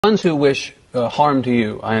Ones who wish harm to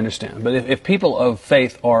you, I understand. But if people of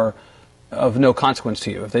faith are of no consequence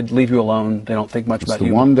to you, if they leave you alone, they don't think much about you.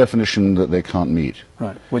 It's the one definition that they can't meet.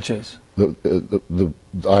 Right, which is? I am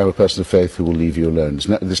a person of faith who will leave you alone.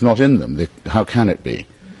 It's not in them. How can it be?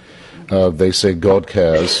 They say God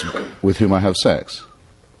cares with whom I have sex,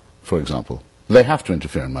 for example. They have to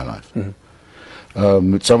interfere in my life.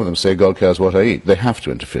 Mm-hmm. Some of them say God cares what I eat. They have to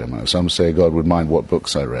interfere in my life. Some say God would mind what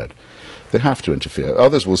books I read. They have to interfere.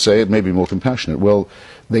 Others will say it may be more compassionate. Well,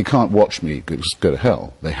 they can't watch me go to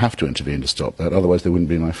hell. They have to intervene to stop that, otherwise they wouldn't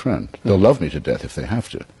be my friend. They'll love me to death if they have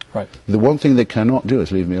to. Right. The one thing they cannot do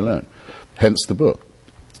is leave me alone. Hence the book.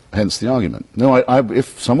 Hence the argument. No,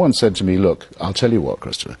 if someone said to me, look, I'll tell you what,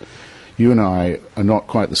 Christopher, you and I are not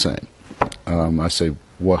quite the same. I say,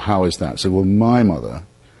 well, how is that? I say, well, my mother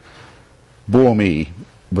bore me,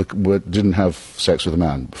 but didn't have sex with a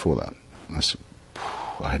man before that. I said,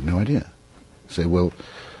 I had no idea. I say, well,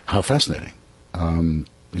 how fascinating.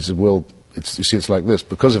 He said, well, you see, it's like this.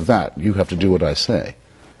 Because of that, you have to do what I say.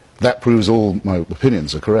 That proves all my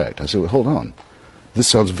opinions are correct. I said, well, hold on. This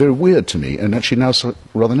sounds very weird to me, and actually now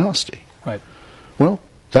rather nasty. Right. Well,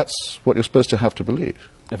 that's what you're supposed to have to believe.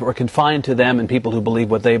 If it were confined to them and people who believe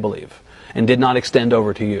what they believe, and did not extend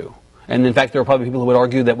over to you, and in fact there are probably people who would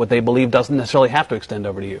argue that what they believe doesn't necessarily have to extend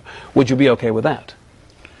over to you, would you be okay with that?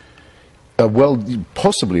 Well,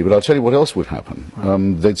 possibly, but I'll tell you what else would happen.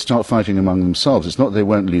 Right. They'd start fighting among themselves. It's not they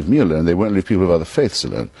won't leave me alone, they won't leave people of other faiths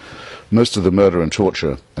alone. Most of the murder and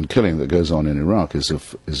torture and killing that goes on in Iraq is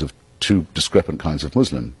of two discrepant kinds of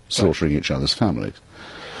Muslim slaughtering each other's families.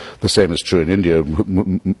 The same is true in India,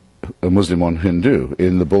 a Muslim on Hindu.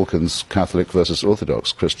 In the Balkans, Catholic versus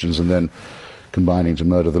Orthodox Christians, and then combining to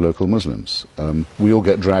murder the local Muslims. We all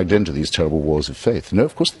get dragged into these terrible wars of faith. No,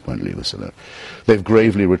 of course they won't leave us alone. They've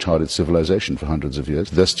gravely retarded civilization for hundreds of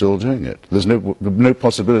years. They're still doing it. There's no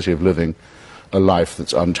possibility of living a life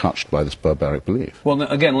that's untouched by this barbaric belief. Well,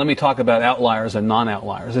 again, let me talk about outliers and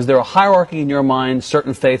non-outliers. Is there a hierarchy in your mind?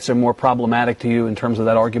 Certain faiths are more problematic to you in terms of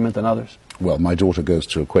that argument than others? Well, my daughter goes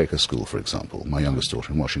to a Quaker school, for example, my youngest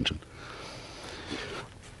daughter in Washington.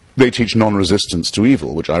 They teach non-resistance to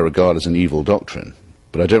evil, which I regard as an evil doctrine,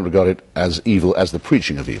 but I don't regard it as evil as the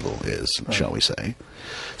preaching of evil is, right, shall we say.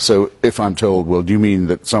 So if I'm told, well, do you mean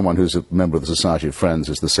that someone who's a member of the Society of Friends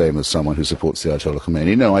is the same as someone who supports the Ayatollah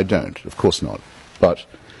Khomeini? No, I don't. Of course not. But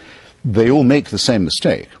they all make the same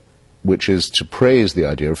mistake, which is to praise the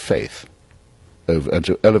idea of faith and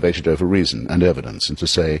to elevate it over reason and evidence, and to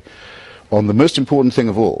say, on the most important thing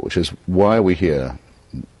of all, which is why are we here,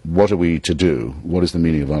 what are we to do, what is the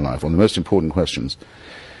meaning of our life, on the most important questions,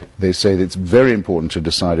 they say that it's very important to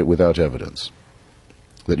decide it without evidence,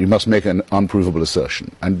 that you must make an unprovable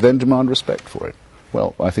assertion and then demand respect for it.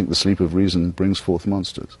 Well, I think the sleep of reason brings forth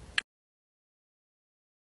monsters.